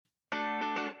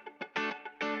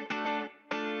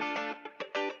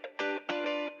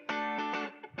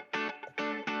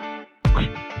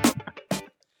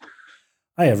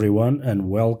Hi, everyone, and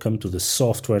welcome to the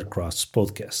Software Crafts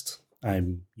podcast.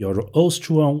 I'm your host,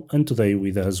 João, and today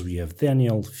with us we have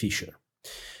Daniel Fisher.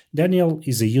 Daniel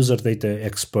is a user data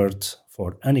expert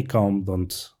for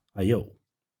Honeycomb.io.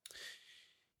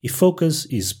 His focus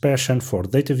is passion for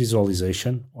data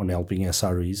visualization on helping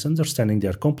SREs understanding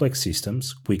their complex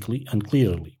systems quickly and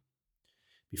clearly.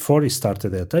 Before he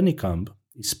started at Honeycomb,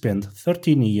 he spent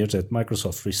 13 years at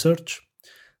Microsoft Research,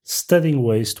 studying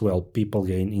ways to help people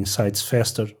gain insights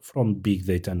faster from big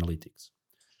data analytics.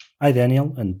 Hi,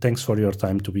 Daniel, and thanks for your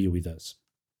time to be with us.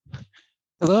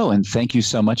 Hello, and thank you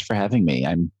so much for having me.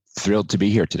 I'm thrilled to be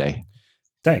here today.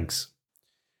 Thanks.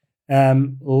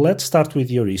 Let's start with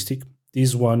heuristic.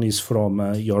 This one is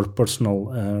from your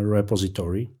personal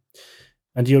repository.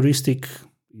 And heuristic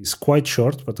is quite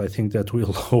short, but I think that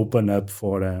will open up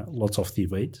for lots of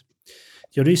debate.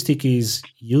 Heuristic is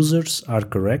users are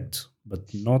correct, but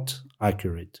not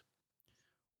accurate.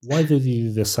 Why did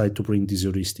you decide to bring this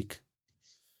heuristic?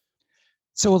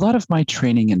 So a lot of my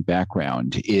training and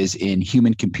background is in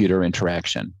human-computer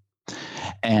interaction.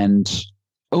 And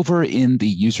over in the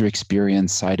user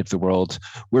experience side of the world,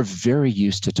 we're very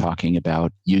used to talking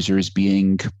about users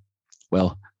being,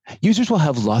 users will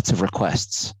have lots of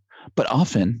requests, but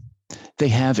often they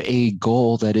have a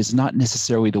goal that is not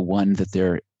necessarily the one that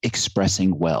they're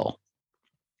expressing well.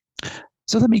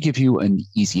 So let me give you an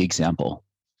easy example.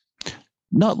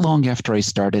 Not long after I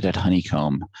started at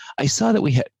Honeycomb, I saw that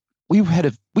we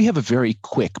have a very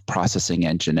quick processing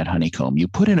engine at Honeycomb. You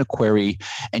put in a query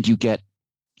and you get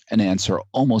an answer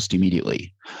almost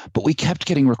immediately. But we kept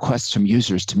getting requests from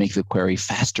users to make the query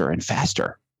faster and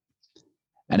faster.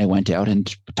 And I went out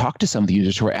and talked to some of the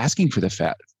users who were asking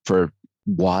for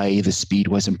why the speed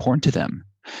was important to them.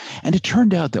 And it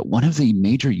turned out that one of the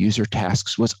major user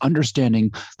tasks was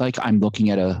understanding, like, I'm looking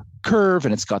at a curve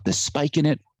and it's got this spike in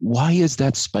it. Why is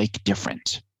that spike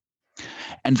different?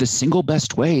 And the single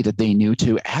best way that they knew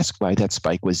to ask why that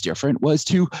spike was different was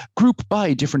to group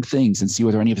by different things and see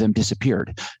whether any of them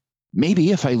disappeared.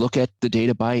 Maybe if I look at the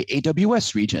data by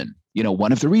AWS region,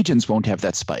 one of the regions won't have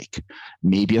that spike.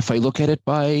 Maybe if I look at it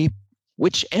by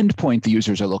which endpoint the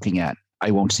users are looking at, I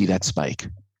won't see that spike.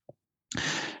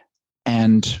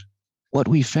 And what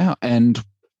we found, and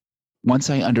once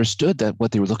I understood that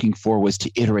what they were looking for was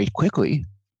to iterate quickly,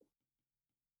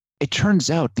 it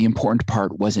turns out the important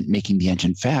part wasn't making the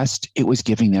engine fast, it was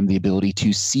giving them the ability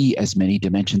to see as many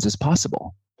dimensions as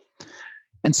possible.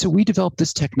 And so we developed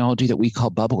this technology that we call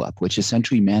Bubble Up, which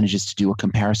essentially manages to do a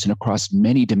comparison across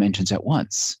many dimensions at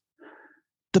once.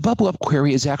 The Bubble Up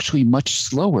query is actually much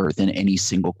slower than any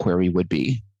single query would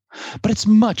be, but it's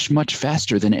much, much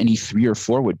faster than any 3 or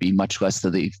 4 would be, much less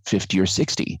than the 50 or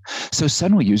 60. So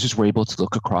suddenly users were able to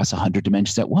look across 100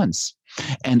 dimensions at once.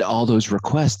 And all those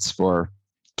requests for,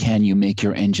 can you make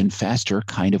your engine faster,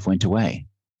 kind of went away.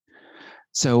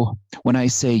 So when I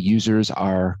say users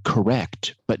are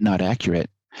correct but not accurate,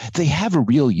 they have a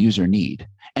real user need.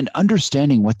 And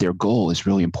understanding what their goal is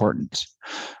really important.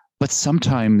 But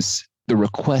sometimes the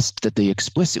request that they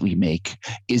explicitly make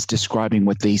is describing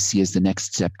what they see as the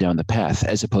next step down the path,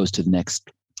 as opposed to the next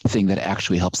thing that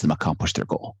actually helps them accomplish their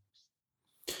goal.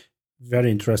 Very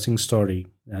interesting story,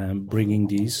 bringing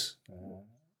this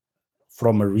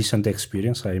from a recent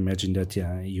experience. I imagine that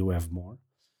you have more.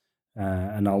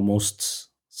 And almost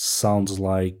sounds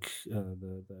like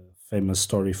the famous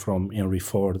story from Henry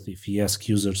Ford. If he asks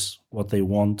users what they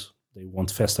want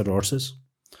faster horses.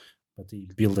 But he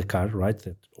built a car, right,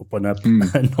 that opened up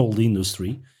an old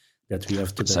industry that we have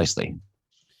today. Precisely.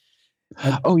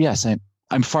 Yes,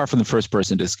 I'm far from the first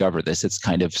person to discover this. It's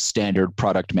kind of standard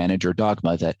product manager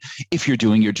dogma that if you're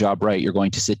doing your job right, you're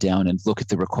going to sit down and look at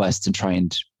the requests and try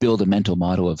and build a mental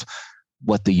model of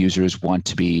what the users want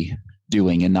to be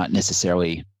doing and not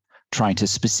necessarily trying to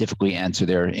specifically answer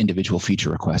their individual feature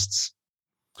requests.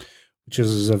 Which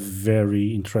is a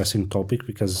very interesting topic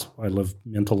because I love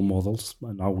mental models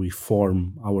and how we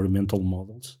form our mental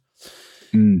models.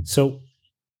 So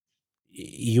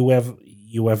you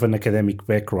have an academic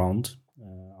background,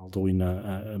 although in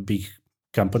a big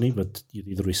company, but you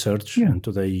did research, and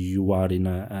today you are in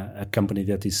a company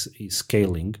that is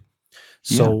scaling.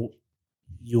 So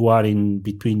you are in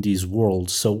between these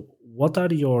worlds. So what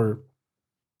are your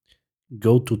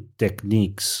go-to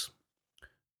techniques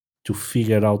to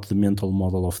figure out the mental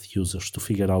model of the users, to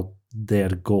figure out their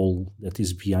goal that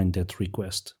is behind that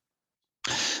request?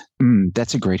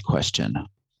 That's a great question.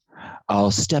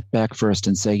 I'll step back first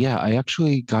and say, I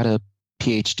actually got a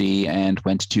PhD and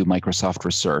went to Microsoft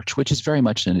Research, which is very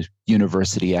much a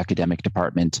university academic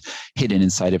department hidden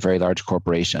inside a very large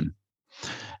corporation.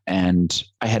 And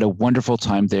I had a wonderful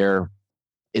time there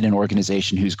in an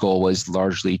organization whose goal was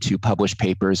largely to publish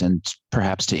papers and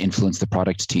perhaps to influence the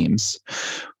product teams.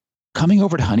 Coming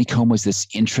over to Honeycomb was this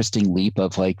interesting leap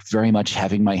of like very much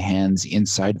having my hands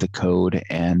inside the code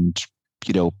and,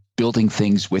 building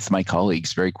things with my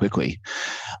colleagues very quickly,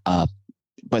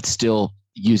 but still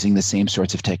using the same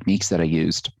sorts of techniques that I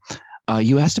used.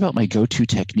 You asked about my go-to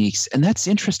techniques, and that's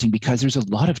interesting because there's a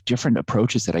lot of different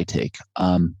approaches that I take.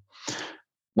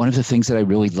 One of the things that I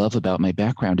really love about my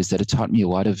background is that it taught me a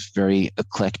lot of very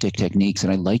eclectic techniques,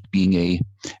 and I like being a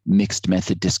mixed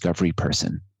method discovery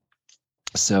person.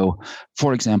 So,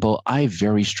 for example, I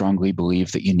very strongly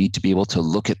believe that you need to be able to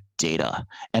look at data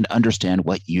and understand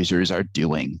what users are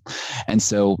doing. And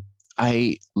so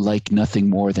I like nothing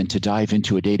more than to dive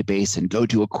into a database and go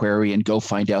do a query and go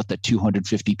find out that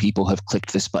 250 people have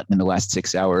clicked this button in the last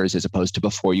 6 hours, as opposed to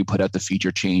before you put out the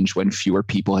feature change when fewer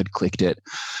people had clicked it,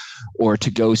 or to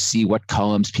go see what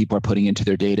columns people are putting into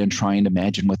their data and try and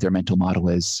imagine what their mental model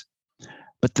is.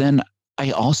 But then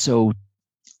I also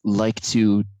like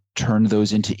to turn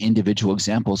those into individual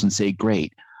examples and say,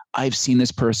 great, I've seen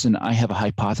this person. I have a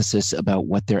hypothesis about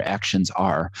what their actions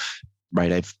are,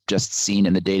 right? I've just seen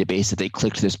in the database that they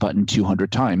clicked this button 200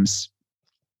 times.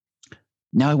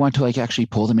 Now I want to actually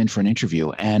pull them in for an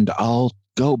interview, and I'll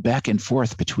go back and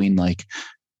forth between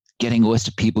getting a list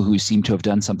of people who seem to have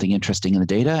done something interesting in the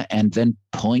data and then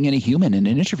pulling in a human in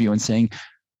an interview and saying,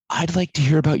 I'd like to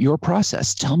hear about your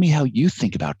process. Tell me how you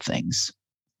think about things.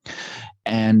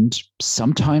 And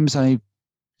sometimes the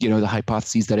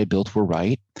hypotheses that I built were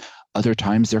right. Other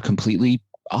times they're completely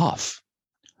off.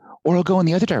 Or I'll go in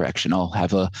the other direction. I'll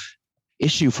have a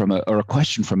issue or a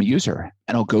question from a user,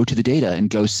 and I'll go to the data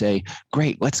and go say,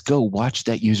 great, let's go watch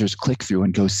that user's click through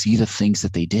and go see the things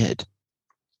that they did.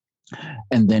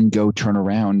 And then go turn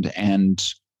around and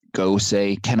go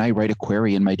say, can I write a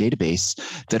query in my database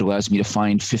that allows me to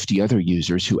find 50 other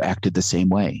users who acted the same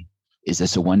way? Is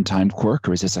this a one-time quirk,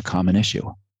 or is this a common issue?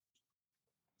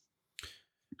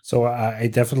 So I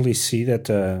definitely see that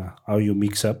how you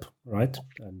mix up, right?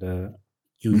 And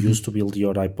you used to build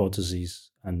your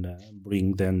hypotheses and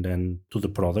bring them then to the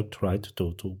product, right?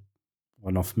 To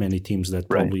one of many teams that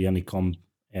probably Honeycomb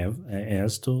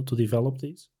has to develop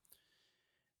these.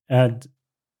 And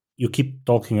you keep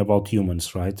talking about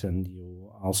humans, right? And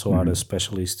you also are a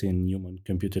specialist in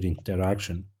human-computer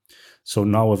interaction. So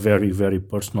now a very, very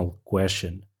personal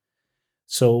question.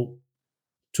 So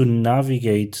to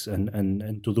navigate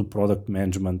and to do product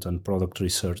management and product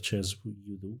research as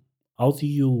you do, how do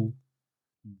you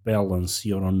balance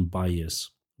your own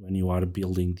bias when you are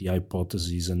building the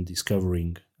hypotheses and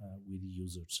discovering with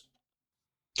users?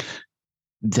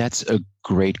 That's a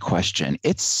great question.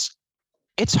 It's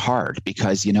hard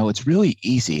because, it's really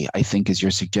easy, I think, as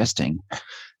you're suggesting,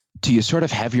 to you sort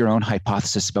of have your own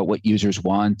hypothesis about what users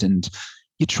want, and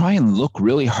you try and look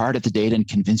really hard at the data and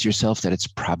convince yourself that it's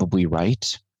probably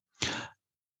right.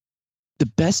 The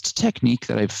best technique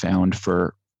that I've found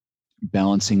for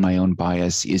balancing my own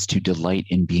bias is to delight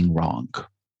in being wrong.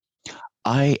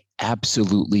 I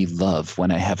absolutely love when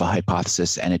I have a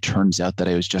hypothesis and it turns out that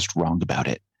I was just wrong about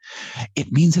it.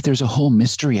 It means that there's a whole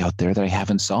mystery out there that I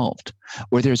haven't solved,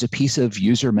 or there's a piece of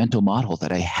user mental model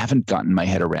that I haven't gotten my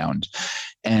head around.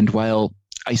 And while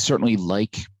I certainly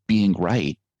like being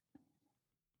right,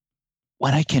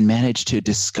 when I can manage to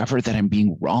discover that I'm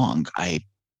being wrong, I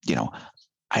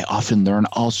often learn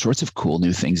all sorts of cool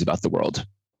new things about the world.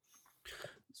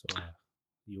 So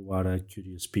you are a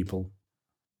curious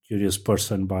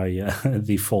person by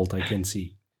default, I can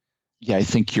see. Yeah, I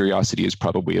think curiosity is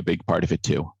probably a big part of it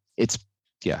too. It's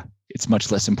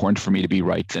much less important for me to be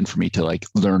right than for me to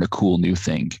learn a cool new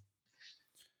thing.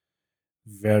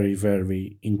 Very,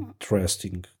 very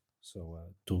interesting. So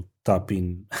to tap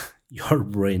in your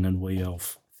brain and way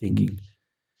of thinking.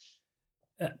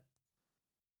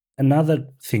 Another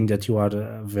thing that you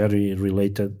are very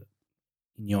related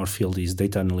in your field is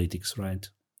data analytics, right?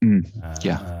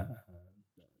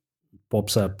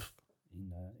 Pops up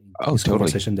in this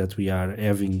conversation that we are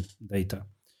having data.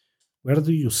 Where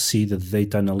do you see the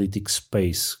data analytics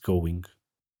space going?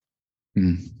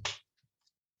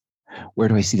 Where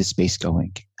do I see the space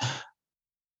going?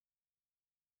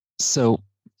 So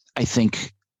I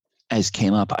think, as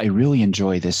came up, I really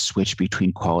enjoy this switch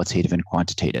between qualitative and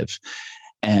quantitative.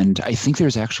 And I think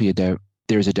there's actually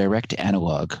there's a direct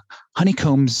analog.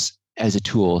 Honeycombs as a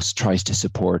tool tries to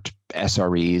support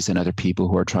SREs and other people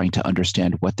who are trying to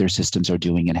understand what their systems are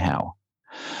doing and how.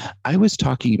 I was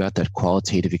talking about that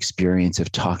qualitative experience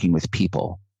of talking with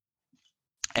people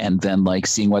and then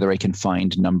seeing whether I can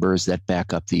find numbers that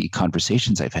back up the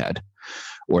conversations I've had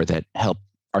or that help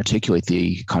articulate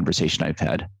the conversation I've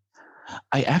had.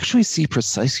 I actually see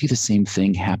precisely the same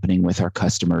thing happening with our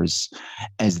customers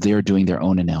as they're doing their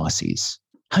own analyses.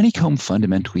 Honeycomb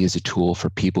fundamentally is a tool for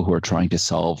people who are trying to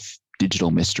solve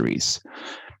digital mysteries.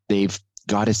 They've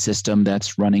got a system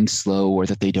that's running slow or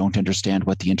that they don't understand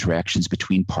what the interactions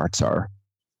between parts are.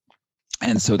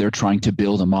 And so they're trying to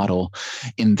build a model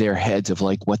in their heads of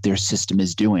like what their system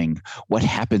is doing, what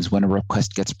happens when a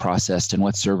request gets processed, and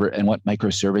what server and what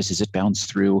microservices it bounds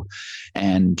through,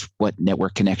 and what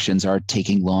network connections are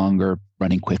taking long or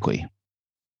running quickly.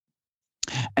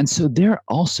 And so they're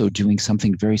also doing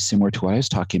something very similar to what I was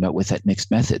talking about with that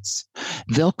mixed methods.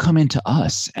 They'll come into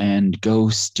us and go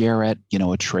stare at,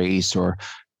 a trace or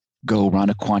go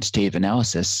run a quantitative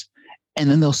analysis. And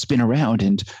then they'll spin around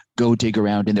and go dig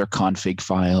around in their config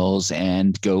files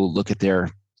and go look at their,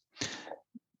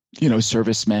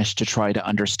 service mesh to try to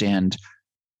understand,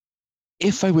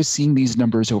 if I was seeing these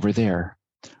numbers over there,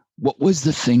 what was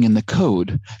the thing in the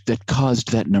code that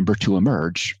caused that number to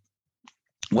emerge?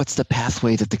 What's the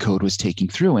pathway that the code was taking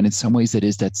through? And in some ways, that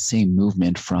is that same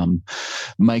movement from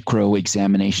micro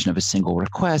examination of a single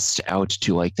request out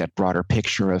to like that broader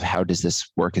picture of how does this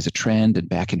work as a trend and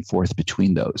back and forth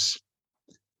between those.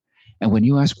 And when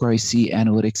you ask where I see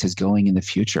analytics is going in the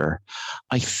future,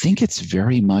 I think it's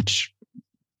very much,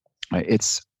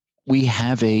 we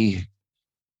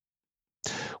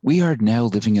are now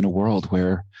living in a world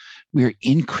where we are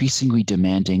increasingly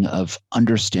demanding of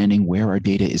understanding where our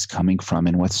data is coming from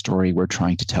and what story we're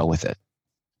trying to tell with it.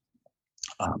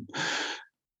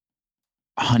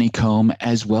 Honeycomb,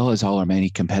 as well as all our many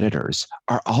competitors,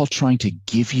 are all trying to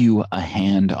give you a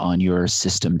hand on your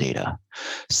system data.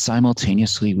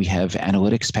 Simultaneously, we have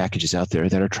analytics packages out there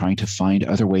that are trying to find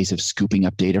other ways of scooping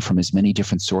up data from as many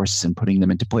different sources and putting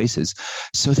them into places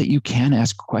so that you can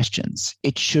ask questions.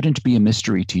 It shouldn't be a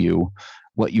mystery to you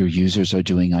what your users are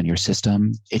doing on your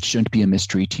system. It shouldn't be a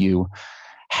mystery to you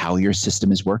how your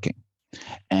system is working.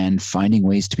 And finding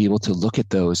ways to be able to look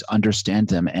at those, understand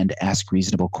them, and ask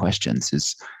reasonable questions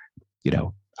is,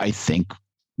 I think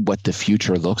what the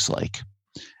future looks like.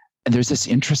 And there's this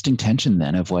interesting tension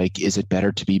then of like, is it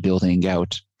better to be building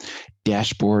out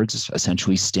dashboards,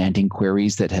 essentially standing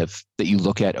queries that you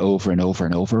look at over and over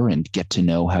and over and get to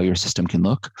know how your system can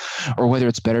look, or whether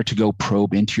it's better to go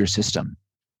probe into your system?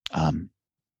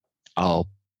 I'll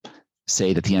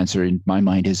say that the answer in my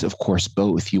mind is, of course,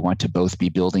 both. You want to both be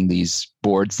building these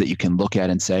boards that you can look at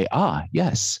and say,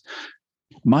 yes,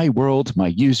 my world, my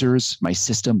users, my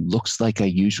system looks like I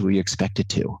usually expect it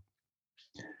to.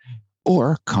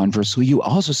 Or conversely, you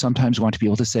also sometimes want to be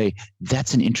able to say,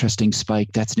 that's an interesting spike.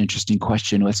 That's an interesting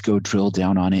question. Let's go drill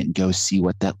down on it and go see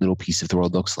what that little piece of the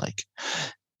world looks like.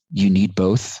 You need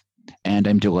both. And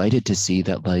I'm delighted to see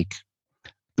that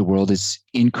the world is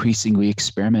increasingly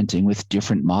experimenting with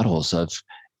different models of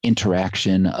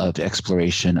interaction, of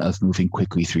exploration, of moving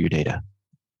quickly through your data.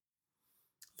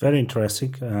 Very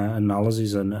interesting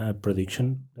analysis and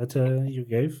prediction that you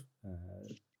gave.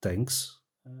 Thanks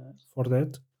for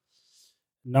that.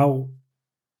 Now,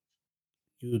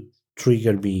 you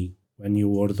triggered me when you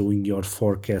were doing your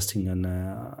forecasting and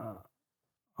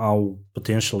how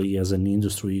potentially as an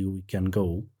industry we can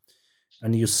go.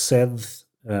 And you said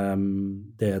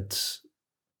that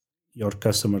your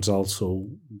customers also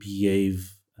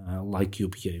behave like you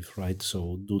behave, right?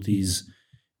 So do these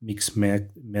mixed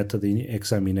method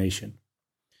examination.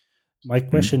 My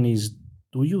question is,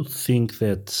 do you think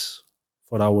that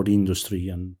for our industry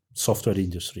and software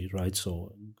industry, right?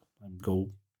 So go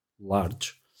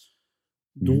large,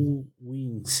 do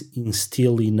we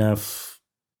instill enough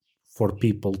for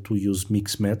people to use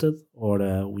mixed method,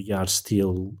 or we are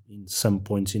still in some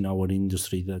points in our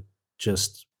industry that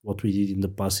just what we did in the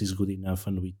past is good enough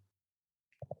and we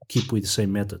keep with the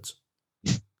same methods?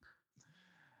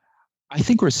 I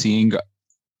think we're seeing,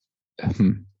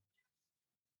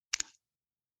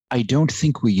 I don't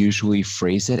think we usually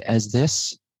phrase it as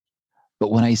this,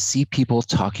 but when I see people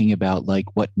talking about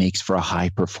what makes for a high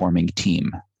performing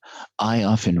team, I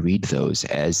often read those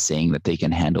as saying that they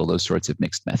can handle those sorts of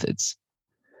mixed methods.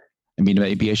 I mean,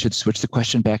 maybe I should switch the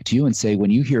question back to you and say,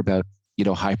 when you hear about,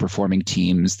 high performing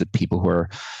teams, the people who are,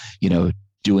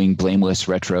 doing blameless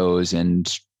retros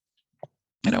and,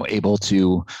 able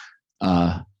to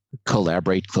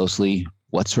collaborate closely,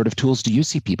 what sort of tools do you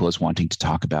see people as wanting to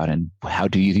talk about, and how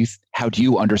do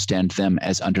you understand them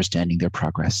as understanding their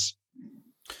progress?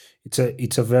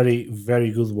 It's a very,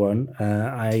 very good one.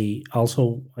 I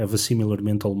also have a similar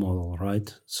mental model,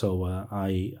 right? So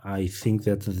I think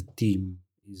that the team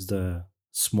is the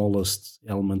smallest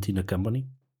element in a company,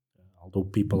 although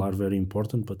people are very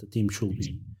important, but the team should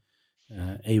be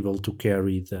able to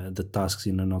carry the tasks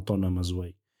in an autonomous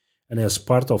way. And as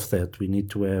part of that, we need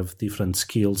to have different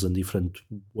skills and different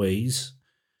ways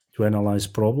to analyze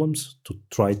problems to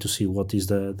try to see what is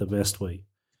the best way.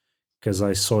 Because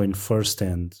I saw in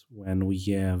firsthand when we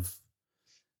have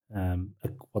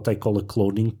what I call a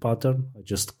cloning pattern. I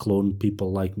just clone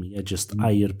people like me. I just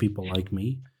hire people like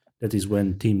me. That is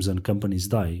when teams and companies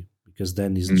die, because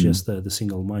then it's just the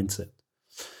single mindset.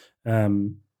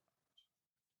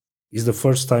 It's the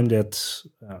first time that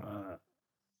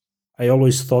I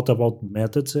always thought about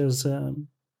methods as a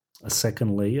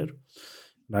second layer.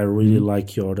 And I really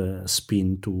like your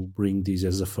spin to bring this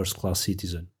as a first-class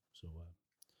citizen. So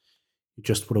you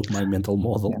just broke my mental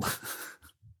model.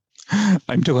 Yeah.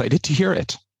 I'm delighted to hear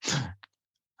it.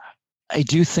 I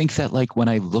do think that, like, when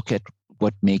I look at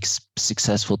what makes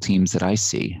successful teams that I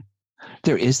see,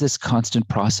 there is this constant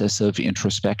process of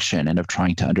introspection and of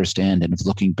trying to understand and of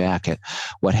looking back at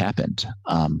what happened.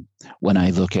 When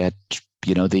I look at,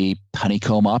 the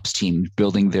Honeycomb Ops team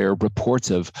building their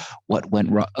reports of what went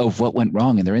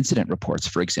wrong in their incident reports,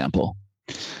 for example,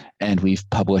 and we've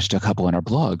published a couple on our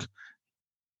blog,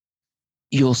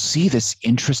 you'll see this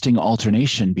interesting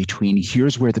alternation between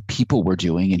here's where the people were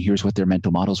doing and here's what their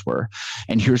mental models were,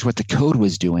 and here's what the code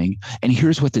was doing, and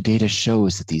here's what the data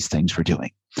shows that these things were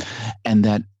doing. And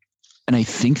I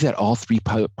think that all three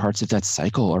parts of that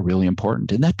cycle are really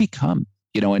important. And that become,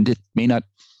 and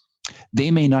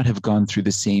they may not have gone through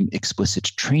the same explicit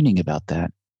training about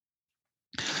that,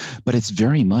 but it's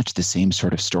very much the same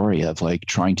sort of story of like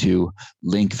trying to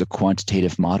link the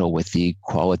quantitative model with the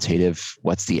qualitative,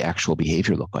 what's the actual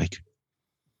behavior look like?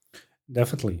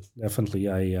 Definitely.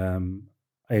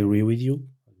 I agree with you.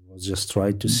 I was just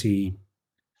trying to see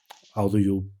how do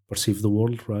you perceive the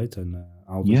world, right? And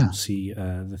how do you see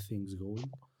the things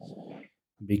going?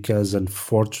 Because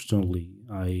unfortunately,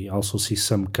 I also see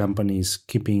some companies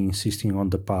keeping insisting on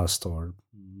the past or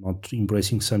not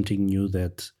embracing something new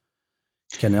that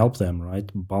can help them, right?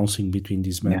 Bouncing between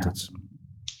these methods.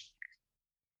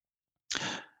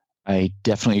 I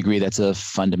definitely agree. That's a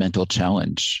fundamental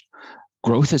challenge.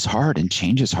 Growth is hard and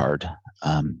change is hard.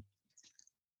 I'm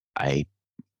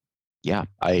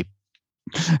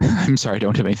sorry, I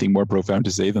don't have anything more profound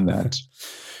to say than that.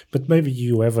 But maybe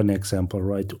you have an example,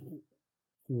 right?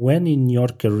 When in your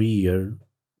career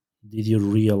did you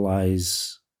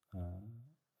realize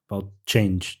about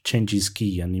change is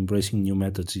key and embracing new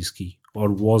methods is key? Or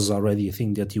was already a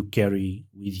thing that you carry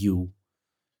with you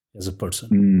as a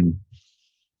person?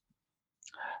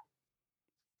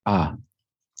 I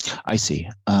see.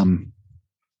 I'm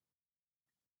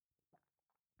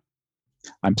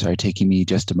sorry, taking me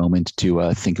just a moment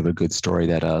to think of a good story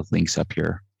that links up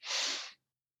here.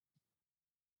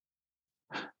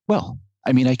 Well,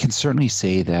 I mean, I can certainly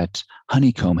say that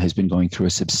Honeycomb has been going through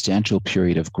a substantial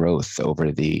period of growth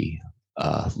over the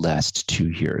last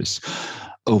 2 years.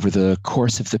 Over the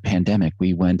course of the pandemic,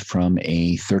 we went from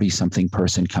a 30-something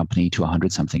person company to a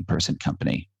 100-something person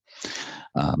company.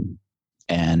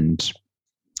 And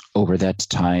over that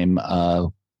time,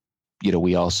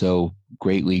 we also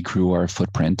greatly grew our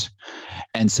footprint.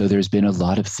 And so there's been a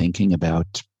lot of thinking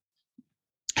about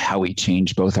how we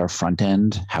change both our front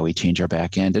end, how we change our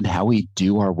back end, and how we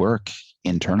do our work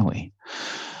internally.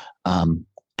 And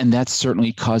that's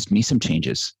certainly caused me some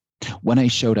changes. When I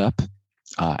showed up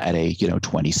at a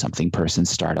 20-something person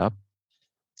startup,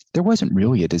 there wasn't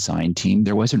really a design team.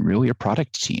 There wasn't really a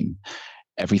product team.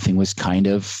 Everything was kind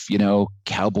of,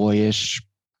 cowboyish,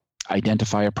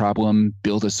 identify a problem,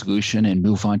 build a solution, and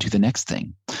move on to the next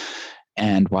thing.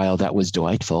 And while that was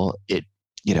delightful, it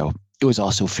was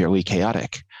also fairly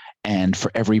chaotic. And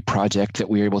for every project that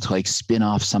we were able to spin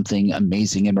off something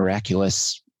amazing and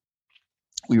miraculous,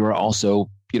 we also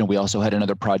had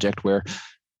another project where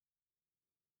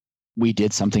we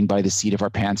did something by the seat of our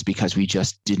pants because we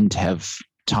just didn't have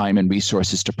time and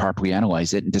resources to properly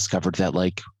analyze it and discovered that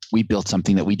we built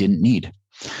something that we didn't need.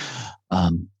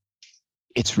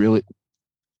 It's really,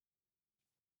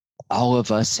 all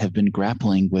of us have been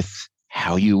grappling with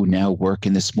how you now work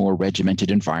in this more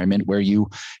regimented environment where you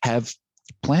have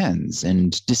plans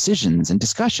and decisions and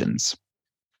discussions.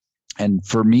 And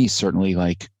for me, certainly,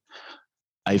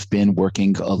 I've been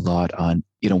working a lot on,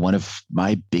 one of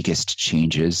my biggest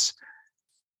changes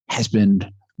has been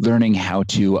learning how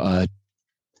to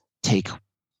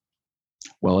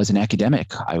as an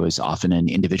academic, I was often an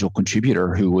individual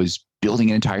contributor who was building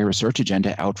an entire research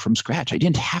agenda out from scratch. I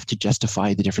didn't have to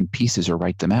justify the different pieces or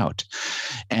write them out.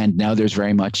 And now there's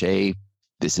very much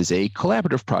this is a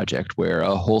collaborative project where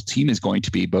a whole team is going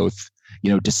to be both,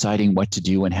 deciding what to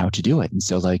do and how to do it. And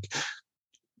so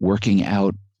working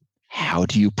out how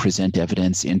do you present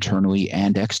evidence internally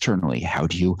and externally? How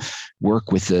do you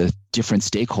work with the different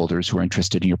stakeholders who are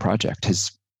interested in your project?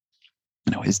 Is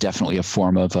definitely a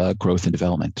form of growth and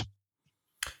development.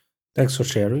 Thanks for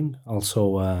sharing.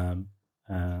 Also,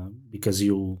 because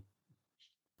you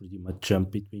pretty much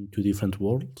jump between two different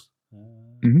worlds,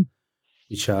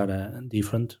 which are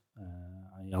different.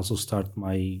 I also start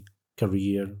my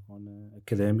career on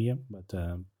academia, but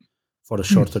for a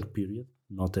shorter period,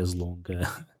 not as long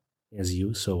as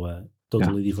you. So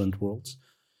totally different worlds.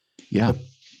 Yeah. But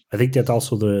I think that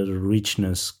also the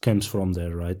richness comes from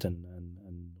there, right? And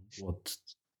what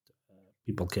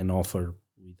people can offer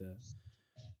with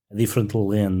a different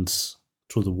lens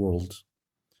through the world.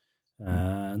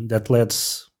 And that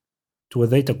leads to a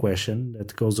data question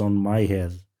that goes on my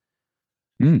head.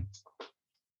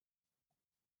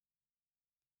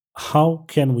 How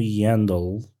can we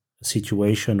handle a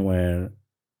situation where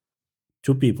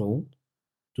two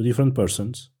different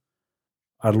persons,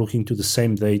 are looking to the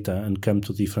same data and come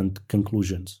to different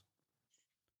conclusions?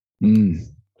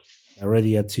 I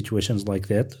already had situations like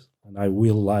that, and I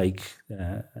will like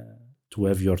to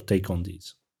have your take on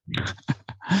these.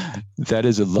 That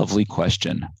is a lovely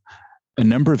question. A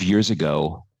number of years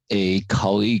ago, a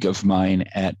colleague of mine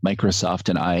at Microsoft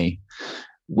and I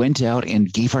went out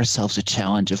and gave ourselves a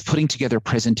challenge of putting together a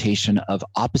presentation of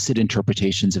opposite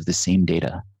interpretations of the same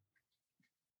data.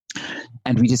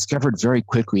 And we discovered very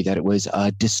quickly that it was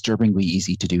disturbingly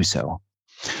easy to do so.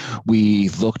 We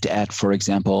looked at, for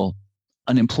example,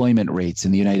 unemployment rates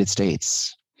in the United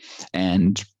States.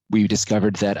 And we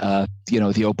discovered that, the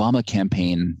Obama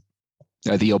campaign,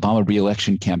 the Obama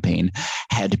re-election campaign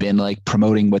had been like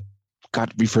promoting what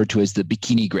got referred to as the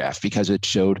bikini graph, because it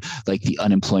showed like the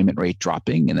unemployment rate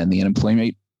dropping and then the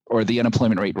unemployment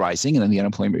rate rising and then the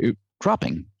unemployment rate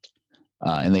dropping.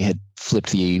 And they had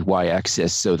flipped the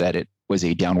y-axis so that it was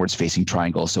a downwards facing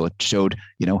triangle. So it showed,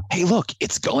 hey, look,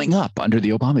 it's going up under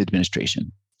the Obama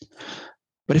administration.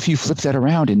 But if you flip that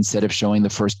around, instead of showing the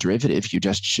first derivative, you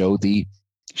just show the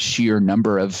sheer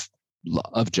number of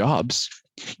jobs.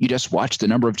 You just watch the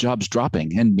number of jobs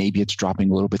dropping, and maybe it's dropping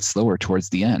a little bit slower towards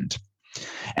the end.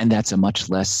 And that's a much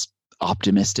less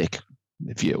optimistic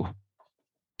view.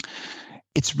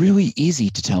 It's really easy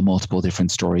to tell multiple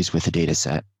different stories with a data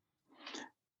set.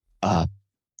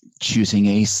 Choosing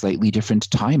a slightly different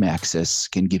time axis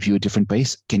can give you a different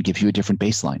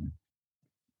baseline.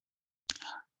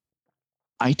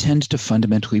 I tend to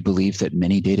fundamentally believe that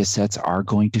many data sets are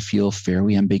going to feel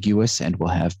fairly ambiguous and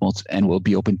will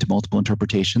be open to multiple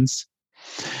interpretations.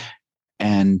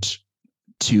 And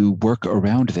to work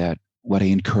around that, what I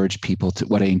encourage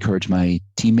my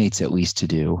teammates at least to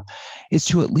do is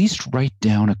to at least write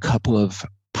down a couple of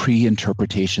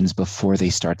pre-interpretations before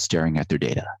they start staring at their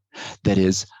data. That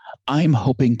is, I'm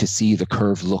hoping to see the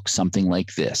curve look something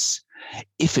like this.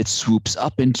 If it swoops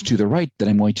up into the right, then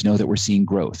I'm going to know that we're seeing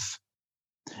growth.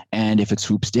 And if it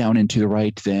swoops down into the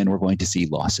right, then we're going to see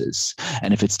losses.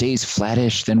 And if it stays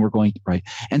flattish, then we're going right.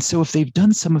 And so if they've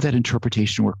done some of that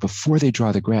interpretation work before they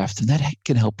draw the graph, then that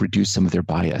can help reduce some of their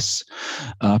bias.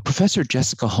 Professor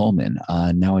Jessica Hullman,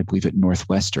 now I believe at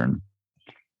Northwestern,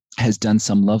 has done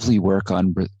some lovely work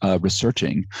on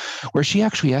researching, where she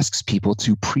actually asks people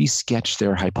to pre-sketch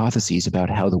their hypotheses about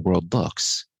how the world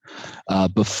looks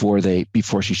before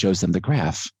she shows them the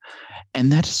graph.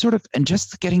 And that's and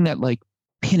just getting that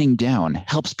pinning down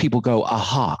helps people go,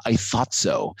 aha, I thought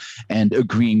so, and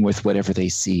agreeing with whatever they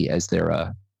see as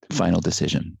their final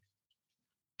decision.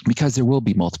 Because there will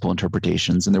be multiple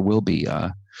interpretations and there will be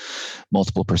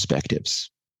multiple perspectives.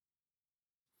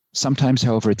 Sometimes,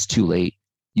 however, it's too late.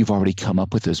 You've already come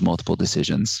up with those multiple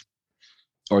decisions,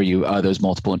 or those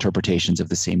multiple interpretations of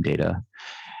the same data.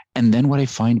 And then what I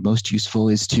find most useful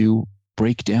is to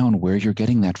break down where you're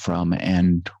getting that from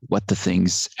and what the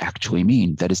things actually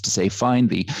mean. That is to say, fine,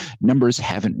 the numbers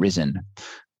haven't risen.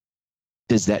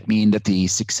 Does that mean that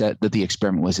the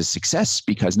experiment was a success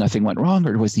because nothing went wrong,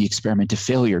 or was the experiment a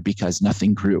failure because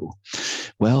nothing grew?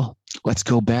 Well, let's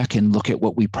go back and look at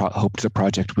what we hoped the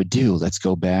project would do. Let's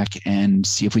go back and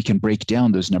see if we can break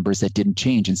down those numbers that didn't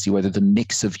change and see whether the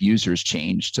mix of users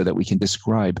changed, so that we can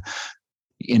describe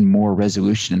in more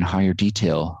resolution and higher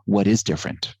detail what is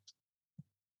different.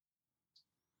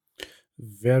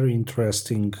 Very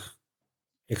interesting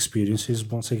experiences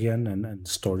once again, and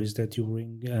stories that you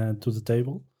bring to the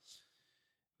table.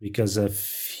 Because a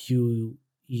few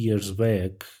years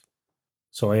back,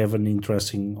 so I have an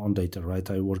interesting on data,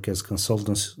 right? I work as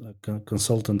consultant,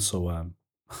 so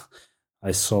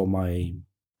I saw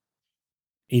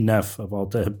enough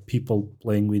about people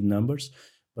playing with numbers.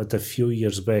 But a few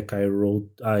years back, I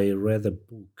read a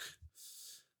book.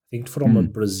 think from a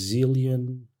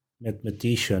Brazilian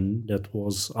mathematician that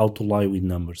was how to lie with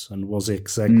numbers, and was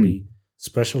exactly,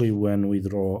 especially when we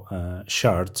draw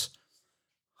charts,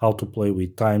 how to play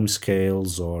with time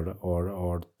scales,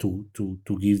 or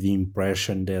to give the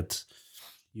impression that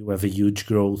you have a huge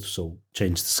growth, so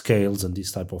change the scales and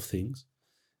these type of things.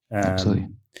 Absolutely.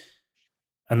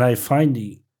 And I find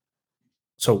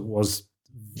so it was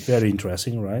very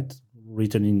interesting, right?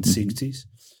 Written in the 60s.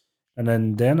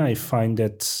 And then I find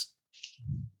that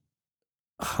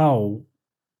how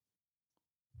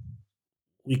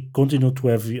we continue to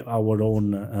have our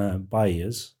own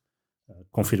bias,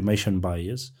 confirmation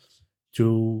bias,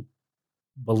 to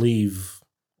believe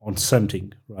on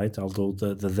something, right? Although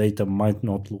the data might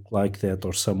not look like that,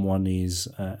 or someone is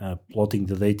plotting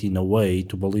the data in a way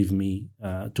to believe me,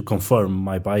 to confirm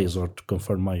my bias or to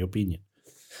confirm my opinion.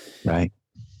 Right.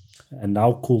 And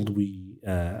how could we,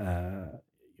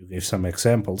 you gave some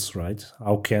examples, right?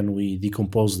 How can we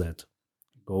decompose that?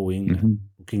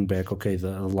 Looking back, okay,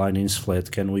 the line is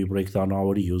flat. Can we break down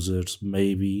our users?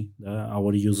 Maybe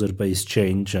our user base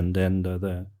change, and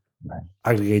then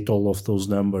aggregate all of those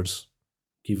numbers,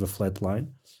 give a flat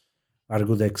line. Are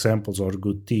good examples or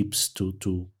good tips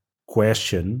to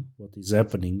question what is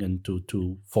happening and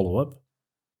to follow up.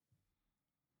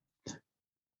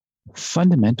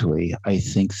 Fundamentally, I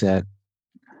think that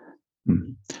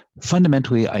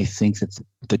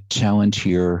the challenge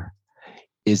here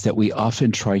is that we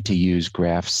often try to use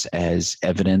graphs as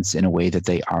evidence in a way that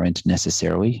they aren't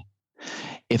necessarily.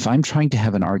 If I'm trying to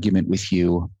have an argument with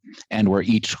you and we're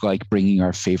each like bringing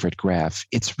our favorite graph,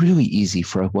 it's really easy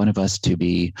for one of us to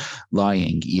be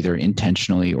lying, either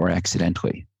intentionally or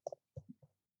accidentally.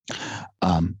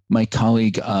 My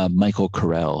colleague, Michael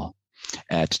Carell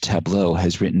at Tableau,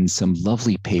 has written some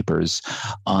lovely papers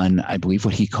on, I believe,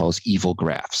 what he calls evil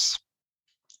graphs.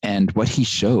 And what he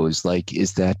shows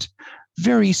is that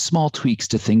very small tweaks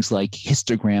to things like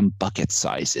histogram bucket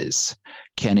sizes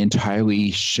can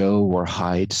entirely show or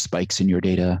hide spikes in your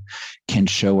data, can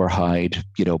show or hide,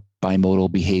 bimodal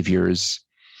behaviors,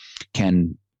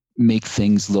 can make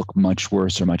things look much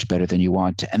worse or much better than you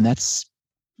want.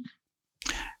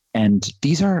 And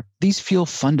these feel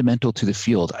fundamental to the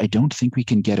field. I don't think we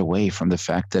can get away from the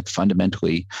fact that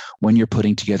fundamentally, when you're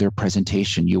putting together a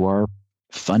presentation, you are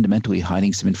fundamentally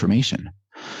hiding some information.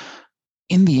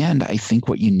 In the end, I think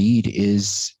what you need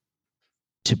is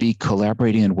to be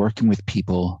collaborating and working with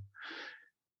people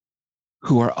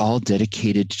who are all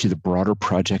dedicated to the broader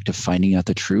project of finding out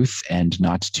the truth and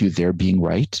not to their being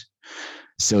right,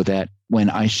 so that when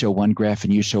I show one graph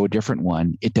and you show a different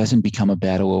one, it doesn't become a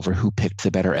battle over who picked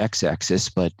the better x-axis,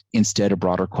 but instead a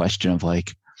broader question of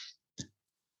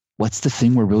what's the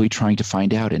thing we're really trying to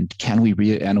find out, and can we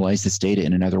reanalyze this data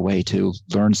in another way to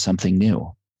learn something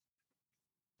new?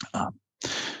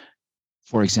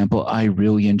 For example, I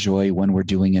really enjoy when we're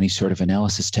doing any sort of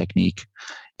analysis technique,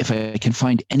 if I can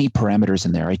find any parameters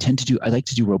in there, I like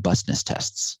to do robustness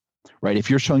tests, right? If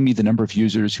you're showing me the number of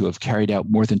users who have carried out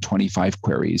more than 25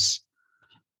 queries,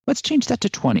 let's change that to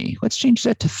 20. Let's change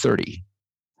that to 30.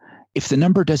 If the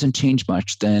number doesn't change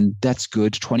much, then that's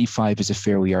good. 25 is a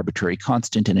fairly arbitrary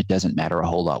constant, and it doesn't matter a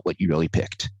whole lot what you really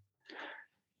picked.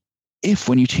 If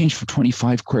when you change from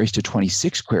 25 queries to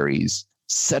 26 queries,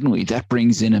 suddenly that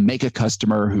brings in a mega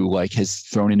customer who has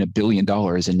thrown in $1 billion,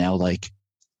 and now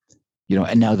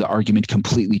and now the argument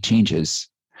completely changes,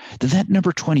 then that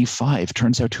number 25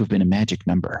 turns out to have been a magic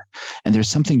number. And there's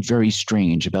something very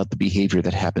strange about the behavior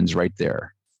that happens right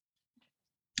there.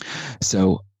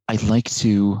 So I'd like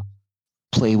to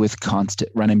play with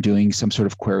when I'm doing some sort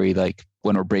of query, like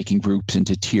when we're breaking groups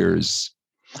into tiers,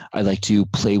 I like to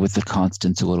play with the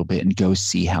constants a little bit and go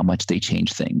see how much they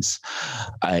change things.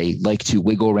 I like to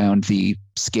wiggle around the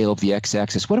scale of the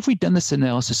x-axis. What if we'd done this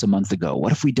analysis a month ago?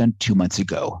 What if we'd done 2 months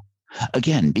ago?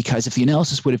 Again, because if the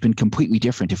analysis would have been completely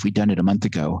different if we'd done it a month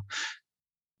ago,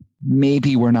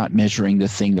 maybe we're not measuring the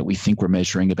thing that we think we're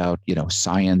measuring about,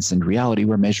 science and reality.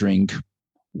 We're measuring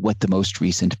what the most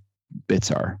recent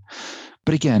bits are.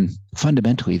 But again,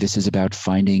 fundamentally, this is about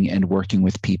finding and working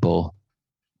with people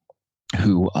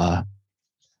who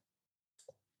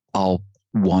all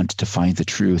want to find the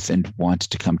truth and want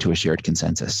to come to a shared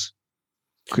consensus.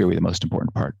 Clearly the most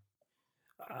important part.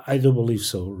 I do believe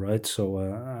so, right? So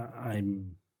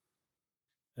I'm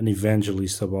an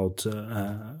evangelist about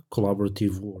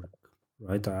collaborative work,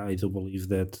 right? I do believe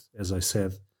that, as I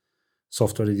said,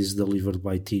 software is delivered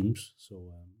by teams.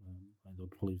 So I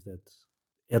don't believe that,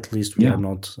 at least we are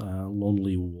not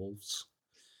lonely wolves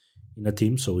in a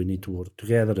team. So we need to work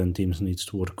together, and teams needs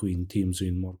to work in teams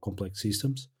in more complex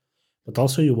systems. But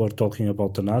also you were talking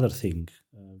about another thing,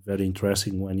 very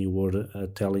interesting, when you were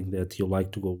telling that you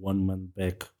like to go 1 month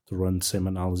back to run the same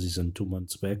analysis and 2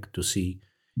 months back to see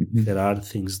if there are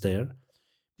things there.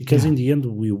 Because in the end,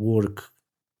 we work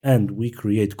and we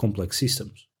create complex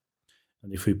systems.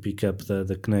 And if we pick up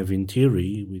the Knevin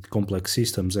theory with complex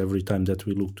systems, every time that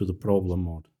we look to the problem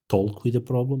or talk with the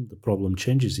problem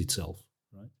changes itself,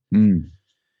 right?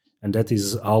 And that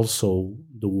is also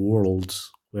the world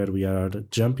where we are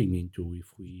jumping into. If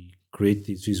we create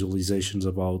these visualizations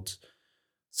about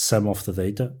some of the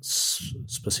data,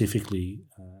 specifically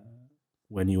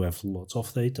when you have lots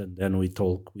of data, and then we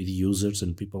talk with users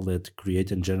and people that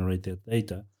create and generate that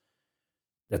data,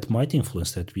 that might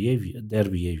influence that behavior, their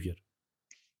behavior.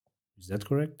 Is that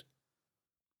correct?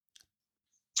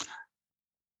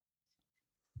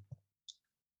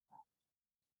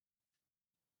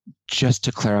 Just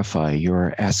to clarify,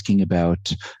 you're asking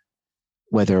about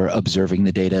whether observing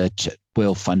the data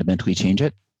will fundamentally change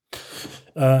it?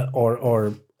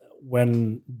 Or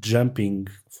when jumping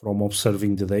from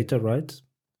observing the data, right?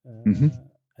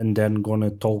 And then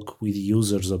gonna talk with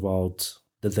users about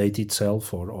the data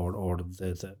itself or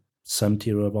the some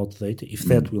theory about the data, if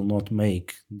that will not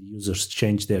make the users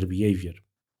change their behavior,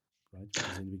 right?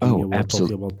 Absolutely.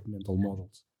 Talking about mental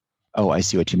models. Oh, I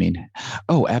see what you mean.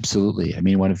 Oh, absolutely. I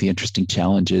mean, one of the interesting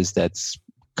challenges that's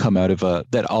come out of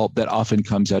that often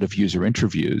comes out of user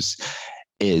interviews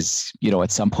is,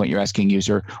 at some point you're asking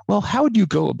user, well, how would you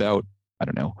go about, I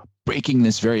don't know, breaking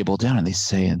this variable down? And they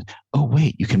say, oh,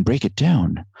 wait, you can break it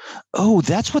down. Oh,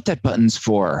 that's what that button's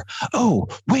for. Oh,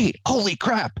 wait, holy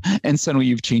crap. And suddenly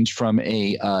you've changed from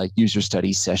a user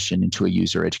study session into a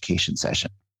user education session.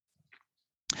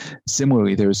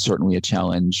 Similarly, there's certainly a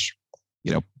challenge,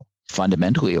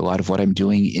 fundamentally, a lot of what I'm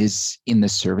doing is in the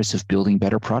service of building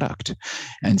better product.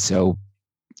 And so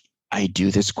I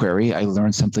do this query, I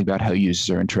learn something about how users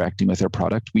are interacting with our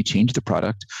product, we change the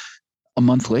product. A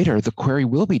month later, the query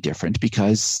will be different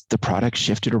because the product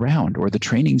shifted around, or the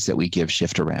trainings that we give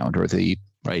shift around,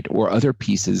 or other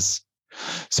pieces.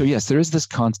 So yes, there is this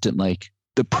constant,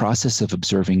 the process of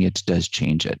observing it does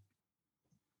change it.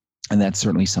 And that's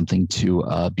certainly something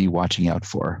to be watching out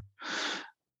for.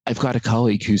 I've got a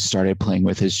colleague who started playing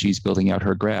with as she's building out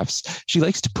her graphs. She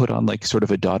likes to put on sort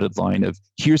of a dotted line of,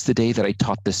 here's the day that I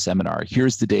taught this seminar.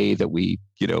 Here's the day that we,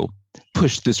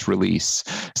 pushed this release,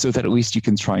 so that at least you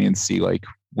can try and see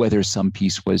whether some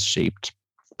piece was shaped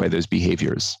by those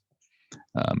behaviors.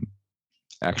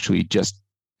 Actually, just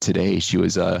today, she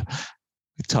was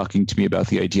talking to me about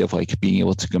the idea of being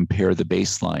able to compare the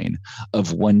baseline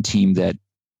of one team that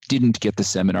didn't get the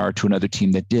seminar to another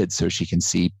team that did, so she can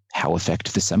see how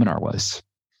effective the seminar was.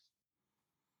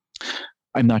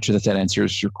 I'm not sure that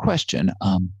answers your question.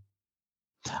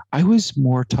 I was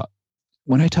more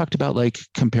when I talked about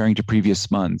comparing to previous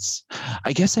months,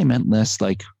 I guess I meant less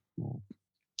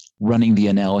running the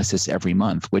analysis every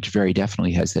month, which very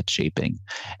definitely has that shaping,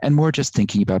 and more just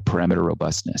thinking about parameter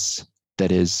robustness.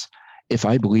 That is, if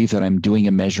I believe that I'm doing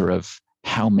a measure of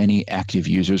how many active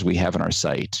users we have on our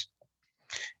site,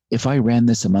 if I ran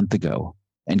this a month ago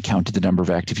and counted the number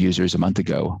of active users a month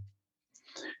ago,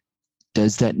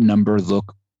 does that number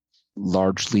look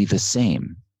largely the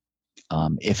same?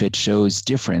 If it shows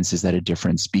difference, is that a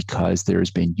difference because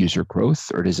there's been user growth,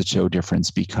 or does it show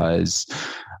difference because,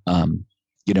 I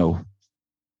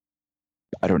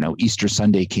don't know, Easter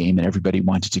Sunday came and everybody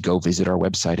wanted to go visit our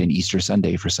website on Easter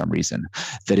Sunday for some reason?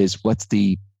 That is, what's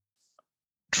the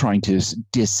trying to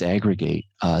disaggregate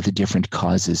the different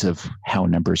causes of how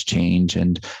numbers change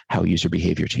and how user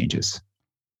behavior changes.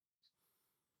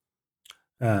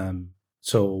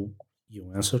 So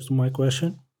you answered to my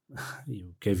question.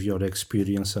 You gave your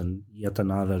experience and yet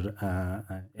another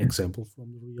example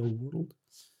from the real world.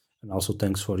 And also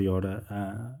thanks for your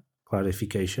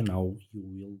clarification how you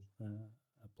will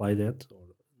apply that, or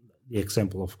the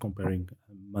example of comparing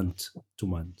month to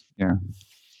month. Yeah.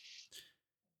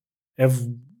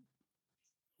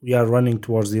 We are running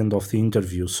towards the end of the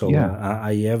interview, so yeah.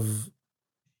 I have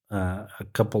a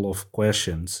couple of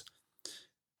questions.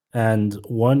 And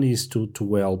one is to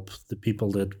help the people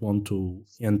that want to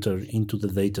enter into the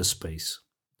data space.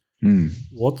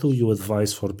 What do you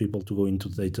advise for people to go into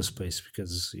data space?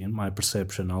 Because in my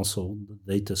perception also, the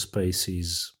data space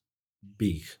is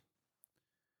big.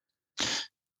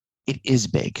 It is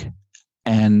big.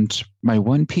 And my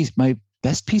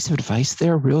best piece of advice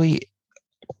there really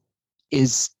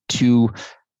is to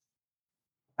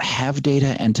have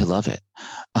data and to love it.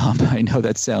 I know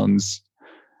that sounds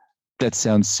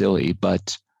silly,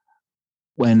 but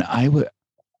when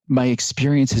my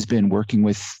experience has been working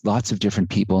with lots of different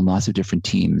people and lots of different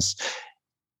teams,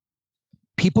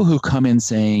 people who come in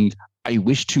saying, I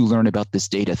wish to learn about this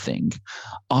data thing,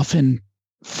 often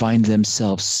find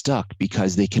themselves stuck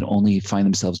because they can only find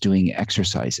themselves doing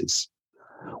exercises.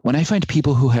 When I find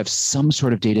people who have some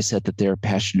sort of data set that they're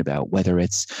passionate about, whether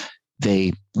it's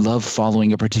they love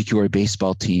following a particular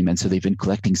baseball team, and so they've been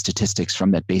collecting statistics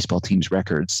from that baseball team's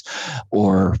records,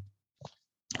 or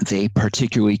they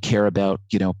particularly care about,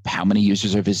 how many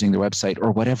users are visiting their website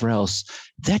or whatever else,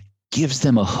 that gives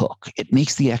them a hook. It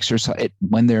makes the exercise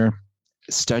when they're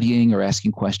studying or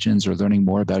asking questions or learning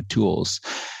more about tools.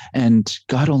 And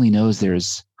God only knows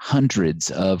there's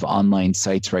hundreds of online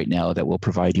sites right now that will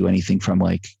provide you anything from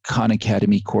like Khan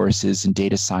Academy courses in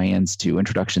data science to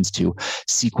introductions to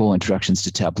SQL, introductions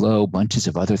to Tableau, bunches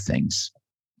of other things.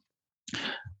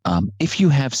 If you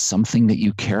have something that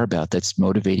you care about that's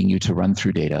motivating you to run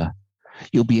through data,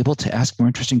 you'll be able to ask more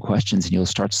interesting questions, and you'll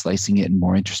start slicing it in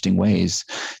more interesting ways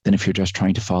than if you're just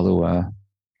trying to follow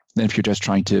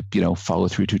follow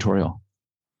through a tutorial.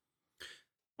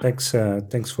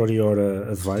 Thanks for your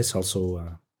advice. Also,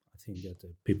 I think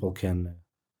that people can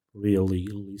really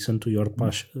listen to your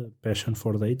passion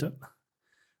for data.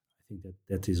 I think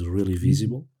that is really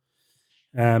visible.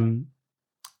 The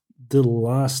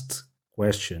last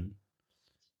question: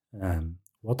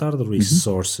 what are the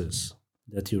resources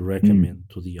that you recommend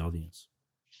to the audience?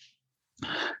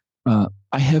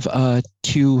 I have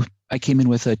two. I came in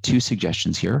with two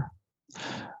suggestions here.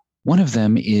 One of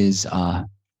them is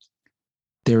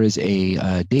there is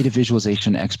a data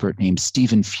visualization expert named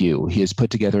Stephen Few. He has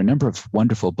put together a number of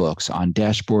wonderful books on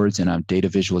dashboards and on data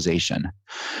visualization.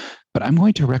 But I'm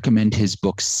going to recommend his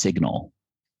book Signal,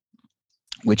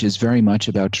 which is very much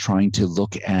about trying to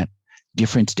look at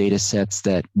different data sets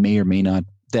that may or may not,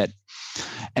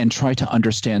 and try to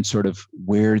understand sort of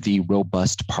where the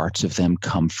robust parts of them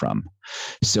come from.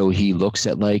 So he looks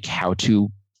at like how to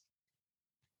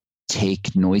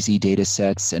take noisy data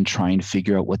sets and try and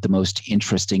figure out what the most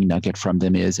interesting nugget from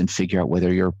them is and figure out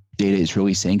whether your data is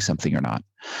really saying something or not.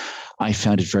 I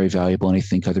found it very valuable, and I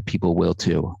think other people will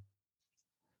too.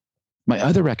 My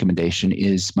other recommendation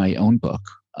is my own book.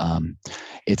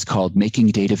 It's called Making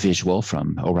Data Visual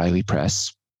from O'Reilly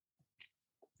Press.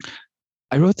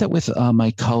 I wrote that with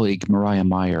my colleague, Mariah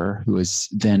Meyer, who was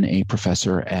then a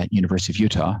professor at University of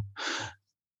Utah.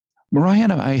 Mariah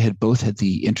and I had both had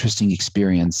the interesting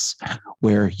experience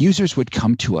where users would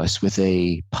come to us with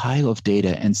a pile of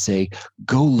data and say,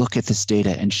 go look at this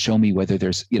data and show me whether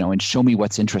there's, and show me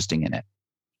what's interesting in it.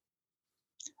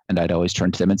 And I'd always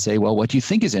turn to them and say, well, what do you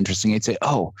think is interesting? They'd say,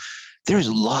 oh, there's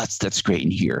lots that's great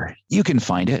in here. You can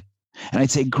find it. And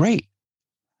I'd say, great.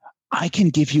 I can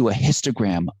give you a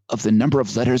histogram of the number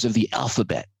of letters of the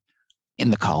alphabet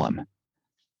in the column.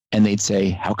 And they'd say,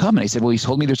 how come? And I said, well, he's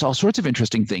told me there's all sorts of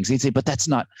interesting things. They'd say, but that's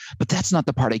not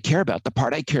the part I care about. The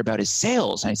part I care about is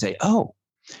sales. And I say, oh,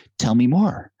 tell me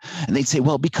more. And they'd say,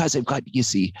 well, because I've got,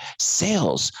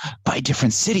 sales by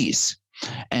different cities.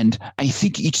 And I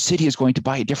think each city is going to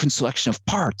buy a different selection of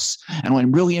parts. And what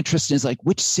I'm really interested in is like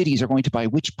which cities are going to buy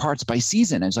which parts by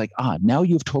season. And it's like, now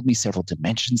you've told me several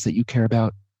dimensions that you care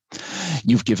about.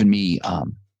 You've given me,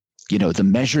 the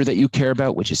measure that you care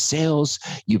about, which is sales.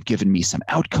 You've given me some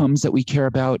outcomes that we care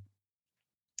about.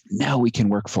 Now we can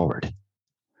work forward.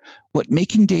 What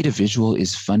Making Data Visual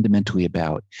is fundamentally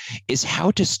about is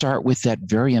how to start with that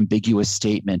very ambiguous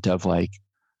statement of like,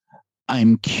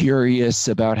 I'm curious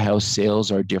about how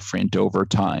sales are different over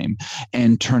time,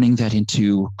 and turning that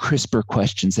into crisper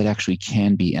questions that actually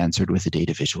can be answered with a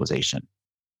data visualization.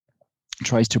 It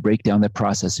tries to break down that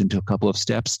process into a couple of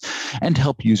steps and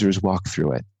help users walk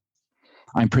through it.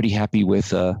 I'm pretty happy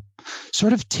with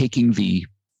sort of taking the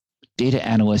data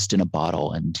analyst in a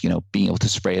bottle and being able to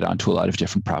spray it onto a lot of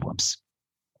different problems.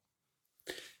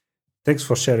 Thanks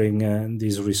for sharing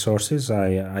these resources.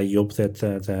 I hope that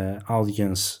the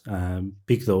audience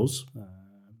pick those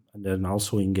and then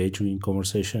also engage in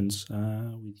conversations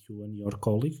with you and your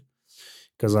colleague,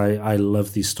 because I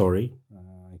love this story.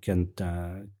 I can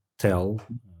tell.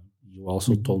 You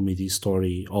also told me this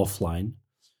story offline,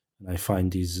 and I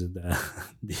find this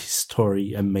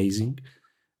story amazing.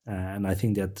 And I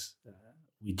think that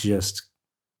we just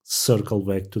circle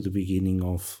back to the beginning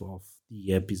of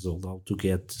the episode, how to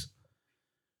get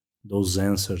those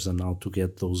answers and how to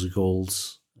get those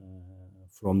goals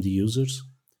from the users.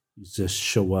 You just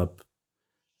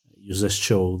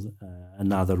showed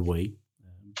another way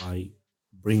by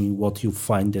bringing what you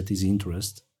find that is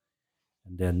interest,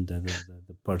 and then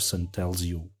the person tells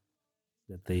you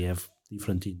that they have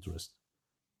different interests.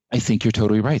 I think you're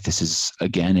totally right. This is,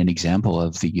 again, an example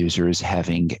of the users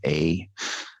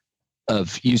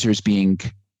being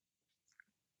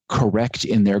correct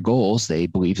in their goals. They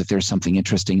believe that there's something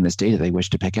interesting in this data they wish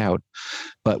to pick out,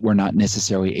 but we're not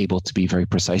necessarily able to be very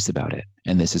precise about it.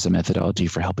 And this is a methodology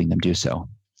for helping them do so.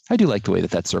 I do like the way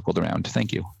that that's circled around.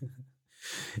 Thank you.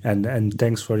 And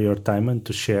thanks for your time and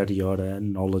to share your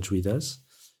knowledge with us.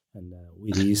 And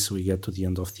with this, we get to the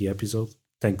end of the episode.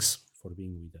 Thanks for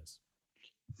being with us.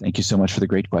 Thank you so much for the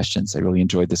great questions. I really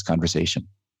enjoyed this conversation.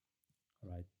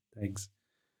 All right. Thanks.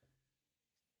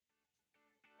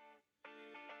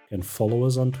 You can follow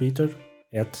us on Twitter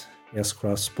at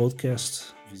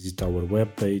scraftspodcast. Visit our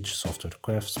webpage,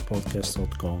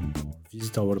 softwarecraftspodcast.com, or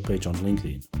visit our page on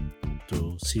LinkedIn.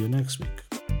 To see you next week.